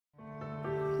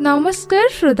नमस्कार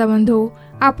श्रोता बंधु,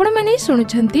 आपण माने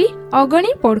सुनुछंती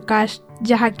अगणी पॉडकास्ट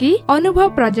जहाँकि अनुभव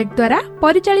प्रोजेक्ट द्वारा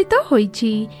परिचालित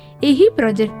होईछि। एही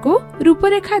प्रोजेक्ट को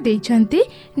रूपरेखा देइछंती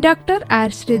डॉक्टर आर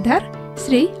श्रीधर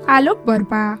श्री आलोक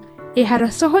बर्मा। एहार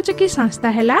सहयोगी संस्था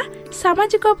हैला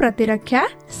सामाजिक प्रतिरक्षा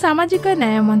सामाजिक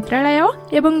न्याय मंत्रालय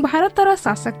एवं भारतर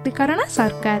सशक्तिकरण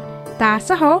सरकार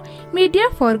तासह मीडिया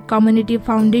फॉर कम्युनिटी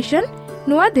फाउंडेशन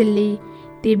नुआ दिल्ली।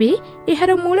 तेबे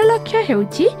एहार मूल लक्ष्य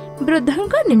हेउछि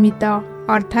वृद्धंक निमित्त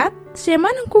अर्थात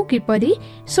सेमानंकु किपरि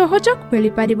सहयोग मिलि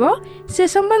पारिबो से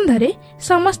संबंधरे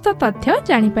समस्त तथ्य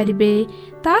जानि पारिबे।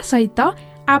 ता सहित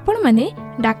आपण माने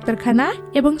डाक्तरखाना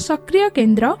एवं सक्रिय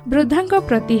केन्द्र वृद्धांक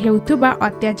प्रति हेउथुबा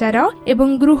अत्याचार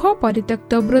एवं गृह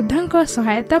परित्यक्त वृद्धांक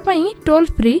सहायता पई टोल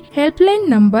फ्री हेल्पलाइन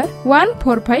नंबर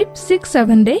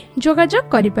 14567 रे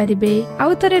जोगाजोग करि पारिबे।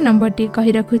 आउ थरे नंबर टी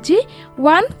कहि रखुची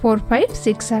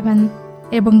 14567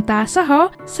 एवं तासह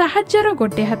साहाଯ୍ୟର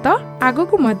गोटे हाथ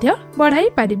आगकु मध्य बढ़ाई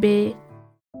पारिबे।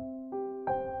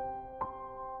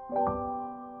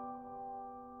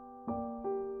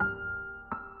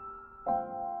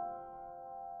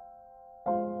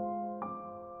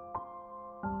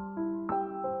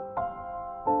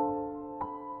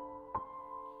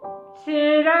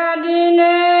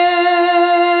 सिरादिने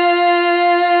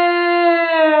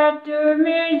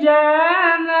तुमी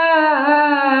जाना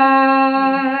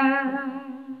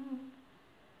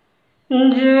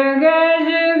जुगे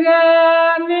जुगे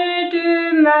में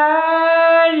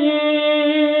तुम्हारी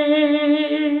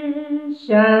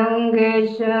संगे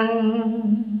संगे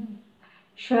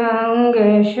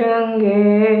संगे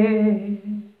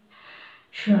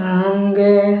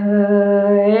है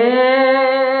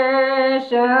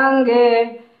संगे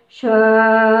संगे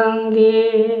संगे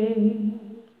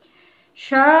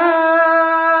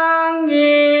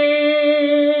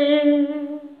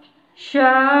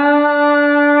संगे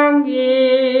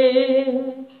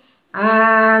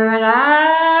আমরা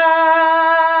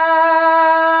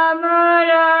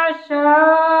মরা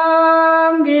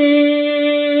সঙ্গে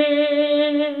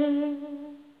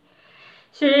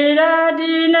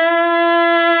চিরদিনে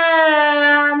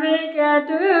আমি কে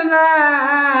তোমার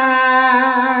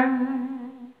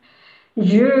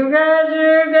যুগে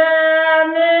যুগে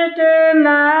আমি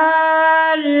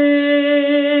তোমার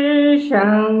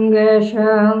সঙ্গে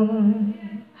সঙ্গে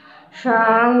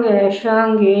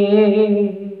সঙ্গে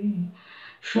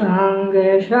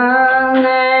সঙ্গে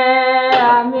সঙ্গে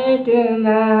আমি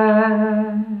তোমার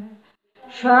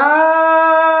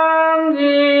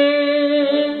সঙ্গে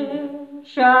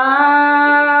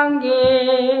সঙ্গে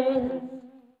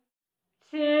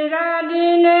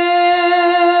চিরদিনে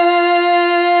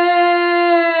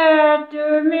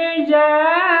তুমি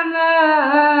জানা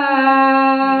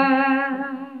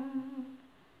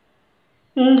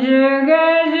যুগে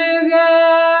যুগে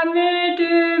আমি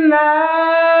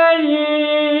তোমারি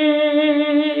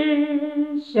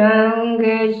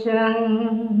संगे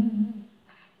संगे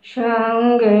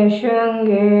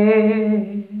संगे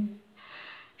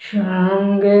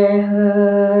संगे है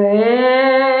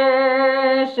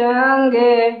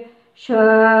संगे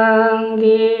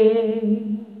संगे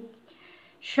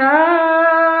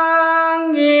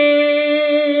संगे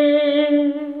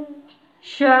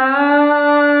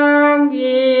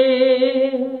संगे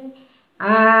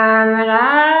আমরা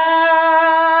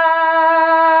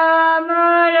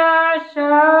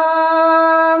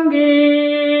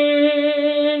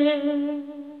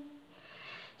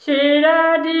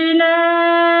চিরদিনে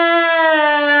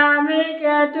আমি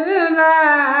কে তোমার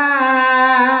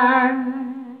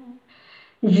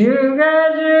যুগে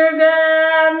যুগে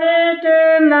আমি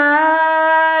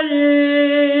তোমার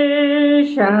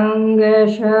সঙ্গে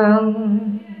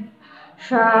সঙ্গে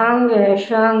সঙ্গে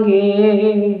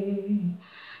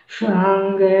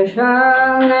সঙ্গে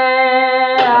সঙ্গে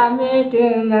আমি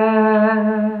তোমার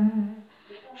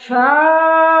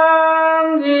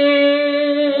সঙ্গে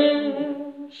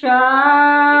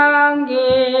সঙ্গে।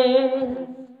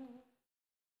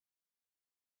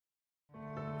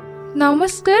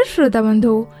 नमस्कार श्रोता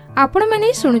बंधु, आपण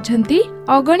माने सुनुछंती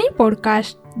अगणी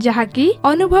पॉडकास्ट जहाँकि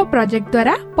अनुभव प्रोजेक्ट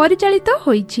द्वारा परिचालित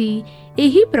होईछि।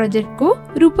 एही प्रोजेक्ट को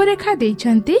रूपरेखा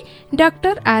देइछंती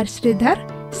डॉक्टर आर श्रीधर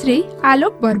श्री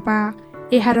आलोक बर्मा।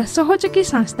 एहार सहयोगी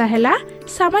संस्था हैला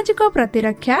सामाजिक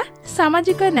प्रतिरक्षा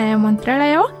सामाजिक न्याय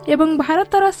मंत्रालय एवं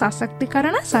भारतर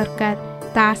सशक्तिकरण सरकार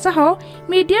तासह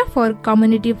मीडिया फॉर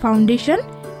कम्युनिटी फाउंडेशन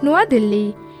नुआ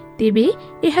दिल्ली। तेबे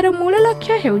एहार मूल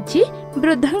लक्ष्य हेउछि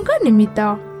वृद्धंक निमित्त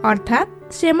अर्थात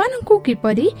सेमानंकु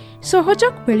किपरि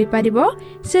सहयोग मिलि पारिबो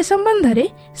से संबंधरे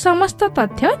समस्त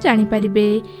तथ्य जानि पारिबे।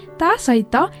 ता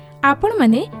सहित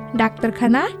ଆପଣମାନେ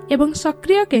ଡାକ୍ତରଖାନା ଏବଂ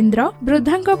ସକ୍ରିୟ କେନ୍ଦ୍ର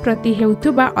ବୃଦ୍ଧାଙ୍କ ପ୍ରତି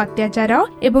ହେଉଥିବା ଅତ୍ୟାଚାର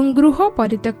ଏବଂ ଗୃହ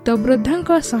ପରିତ୍ୟକ୍ତ ବୃଦ୍ଧାଙ୍କ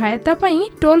ସହାୟତା ପାଇଁ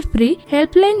ଟୋଲ୍ ଫ୍ରି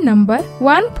ହେଲ୍ପଲାଇନ୍ ନମ୍ବର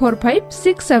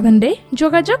 14567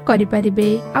 ଯୋଗାଯୋଗ କରିପାରିବେ।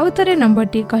 ଆଉ ଥରେ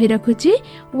ନମ୍ବରଟି କହି ରଖୁଛି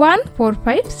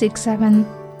 14567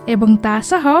 ଏବଂ ତା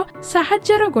ସହ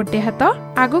ସାହାଯ୍ୟର ଗୋଟେ ହାତ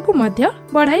ଆଗକୁ ମଧ୍ୟ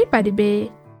ବଢାଇ ପାରିବେ।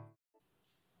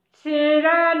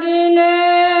 চিরদিনে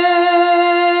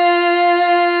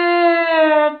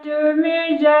তুমি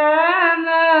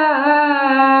জানা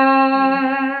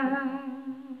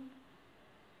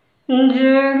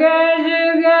যুগে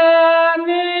যুগে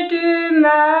আমি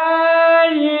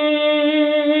তোমারি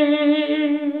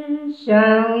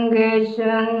সঙ্গে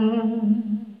সঙ্গে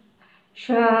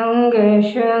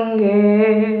সঙ্গে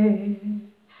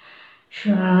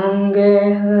সঙ্গে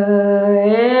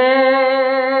হয়ে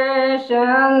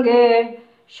সঙ্গে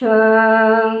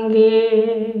সঙ্গে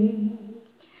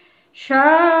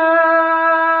সঙ্গে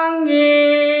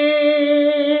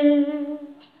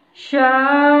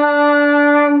সঙ্গে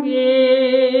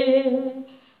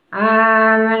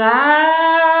আমরা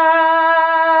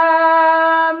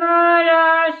মরা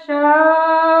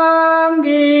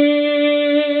সঙ্গে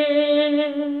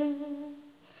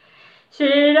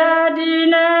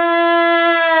চিরদিনে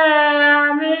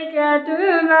আমি কে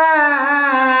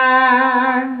তোমার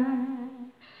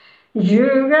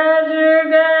যুগে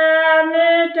যুগে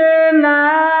আমি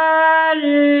তোমার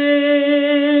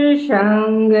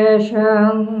সঙ্গে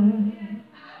সঙ্গে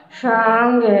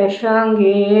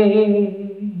সঙ্গে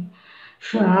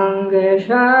সঙ্গে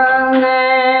সঙ্গে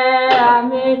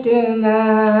আমি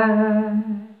তোমার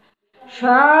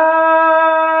সঙ্গে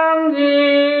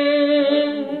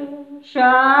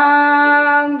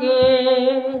সঙ্গে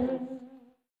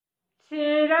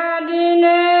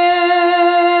চিরদিনে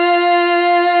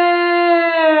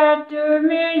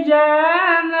তুমি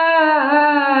জানা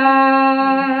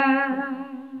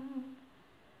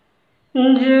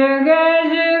যুগে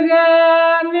যুগে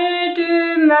আমি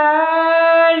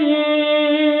তোমারি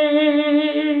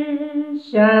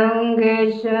সঙ্গে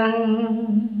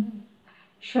সঙ্গে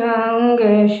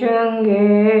সঙ্গে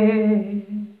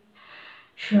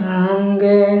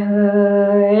সঙ্গে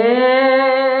হয়ে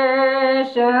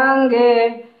সঙ্গে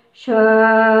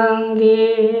সঙ্গে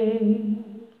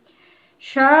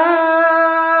সঙ্গে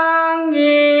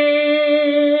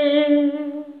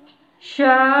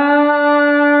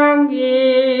সঙ্গে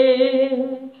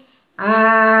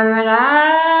আমরা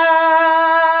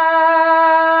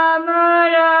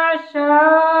মরা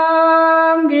সঙ্গে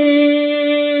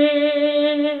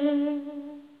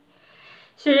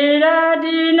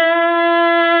চিরদিনে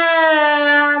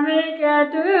আমি কে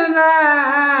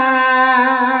তোমার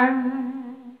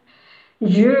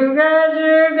যুগে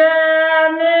যুগে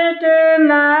আমি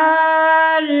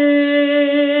তোমার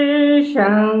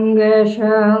সঙ্গে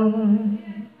সঙ্গে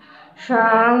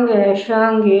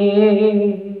সঙ্গে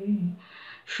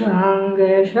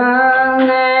সঙ্গে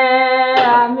সঙ্গে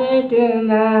আমি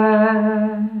তোমার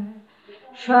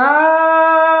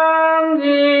সঙ্গে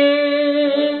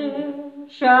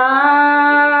সঙ্গে